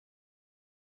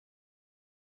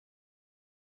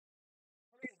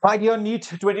My dear NEET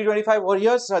 2025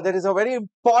 warriors, there is a very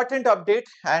important update,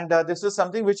 and this is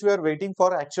something which we are waiting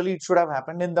for. Actually, it should have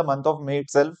happened in the month of May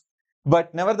itself.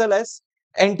 But nevertheless,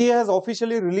 NTA has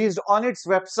officially released on its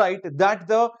website that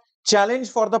the challenge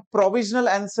for the provisional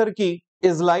answer key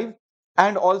is live,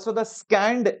 and also the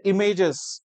scanned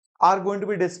images are going to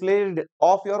be displayed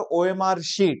of your OMR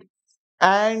sheet,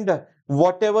 and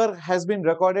whatever has been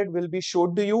recorded will be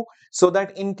showed to you, so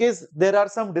that in case there are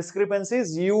some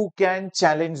discrepancies you can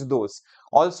challenge those.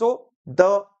 Also,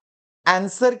 the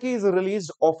answer key is released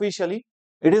officially.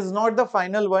 It is not the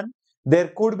final one.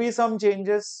 There could be some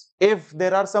changes if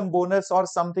there are some bonus or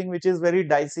something which is very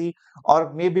dicey,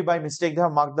 or maybe by mistake they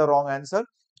have marked the wrong answer,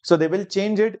 so they will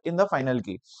change it in the final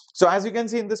key. So as you can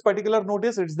see in this particular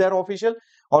notice, it's there official.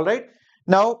 All right,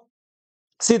 now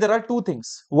see, there are two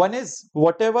things. One is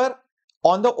whatever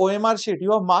on the OMR sheet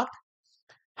you have marked,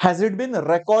 has it been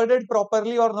recorded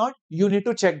properly or not? You need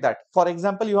to check that. For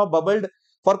example, you have bubbled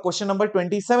for question number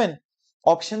 27,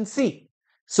 option C.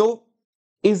 So,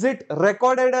 is it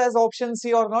recorded as option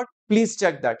C or not? Please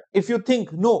check that. If you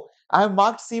think, no, I have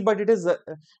marked C, but it is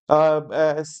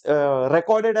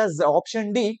recorded as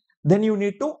option D, then you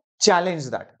need to challenge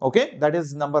that. Okay, that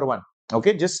is number one.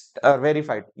 Okay, just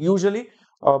verify it. Usually,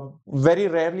 very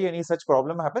rarely any such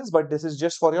problem happens, but this is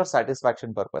just for your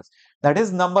satisfaction purpose. That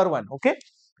is number one. Okay.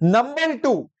 Number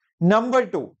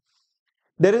two,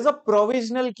 there is a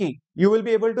provisional key. You will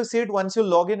be able to see it once you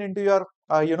log in into your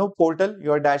portal,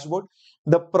 your dashboard.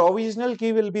 The provisional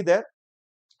key will be there,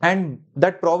 and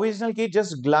that provisional key,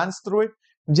 just glance through it,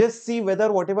 just see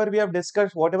whether whatever we have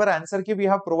discussed, whatever answer key we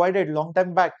have provided long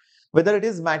time back, whether it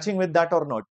is matching with that or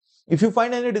not. If you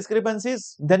find any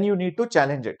discrepancies, then you need to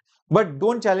challenge it, but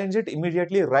don't challenge it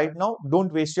immediately right now.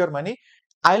 Don't waste your money.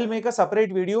 I'll make a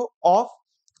separate video of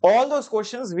all those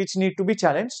questions which need to be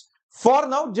challenged. For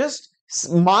now, just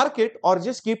mark it, or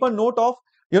just keep a note of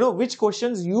which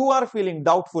questions you are feeling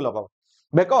doubtful about,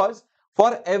 because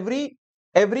for every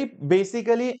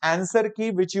basically answer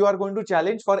key which you are going to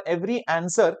challenge, for every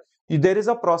answer there is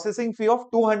a processing fee of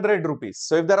 200 rupees.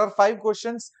 So if there are 5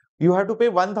 questions, you have to pay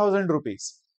 1000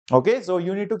 rupees. Okay, so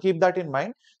you need to keep that in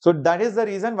mind. So that is the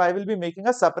reason why I will be making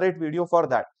a separate video for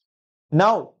that.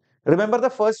 Now, remember the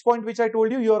first point which I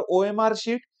told you, your OMR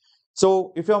sheet.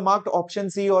 So if you have marked option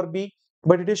C or B,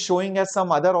 but it is showing as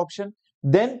some other option,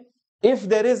 then if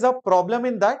there is a problem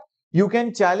in that, you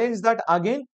can challenge that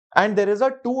again, and there is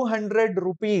a 200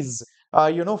 rupees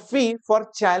fee for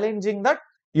challenging that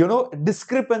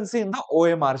discrepancy in the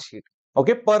OMR sheet,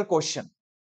 okay, per question.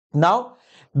 Now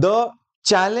the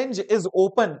challenge is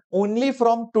open only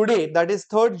from today, that is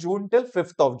 3rd June till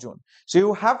 5th of June. So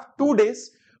you have 2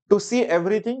 days to see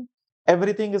everything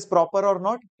is proper or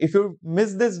not. If you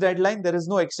miss this deadline, there is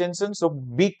no extension, so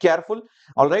be careful.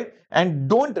 All right, and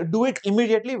don't do it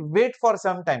immediately, wait for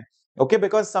some time. Okay,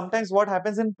 because sometimes what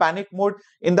happens, in panic mode,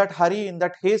 in that hurry, in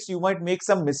that haste, you might make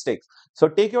some mistakes. So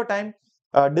take your time,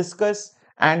 discuss,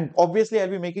 and obviously I'll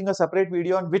be making a separate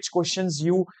video on which questions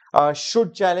you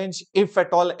should challenge, if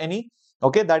at all any.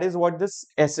 Okay, that is what this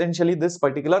essentially this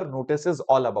particular notice is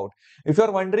all about. If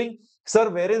you're wondering, sir,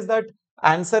 where is that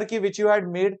answer key which you had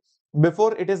made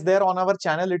before? It is there on our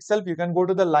channel itself. You can go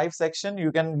to the live section,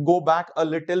 you can go back a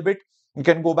little bit,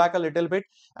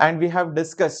 and we have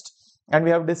discussed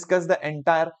the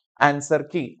entire answer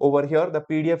key over here. The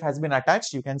PDF has been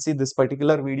attached. You can see this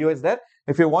particular video is there.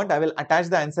 If you want, I will attach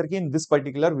the answer key in this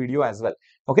particular video as well.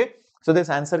 Okay, so this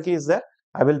answer key is there.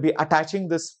 I will be attaching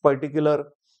this particular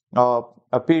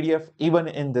PDF even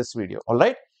in this video. All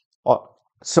right.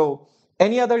 So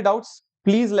any other doubts,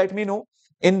 please let me know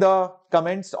in the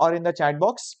comments or in the chat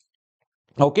box.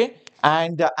 Okay,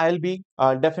 and I'll be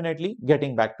definitely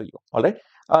getting back to you. All right.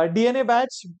 DNA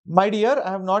batch, my dear,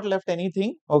 I have not left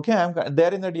anything. Okay, I'm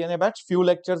there in the DNA batch. Few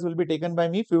lectures will be taken by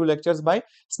me, few lectures by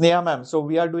Sneha ma'am. So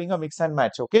we are doing a mix and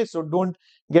match. Okay, so don't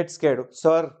get scared,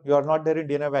 sir. You are not there in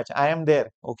DNA batch. I am there.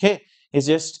 Okay, it's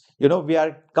just we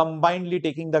are combinedly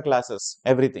taking the classes,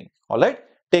 everything. All right.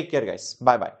 Take care, guys.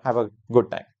 Bye bye. Have a good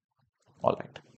time. All right.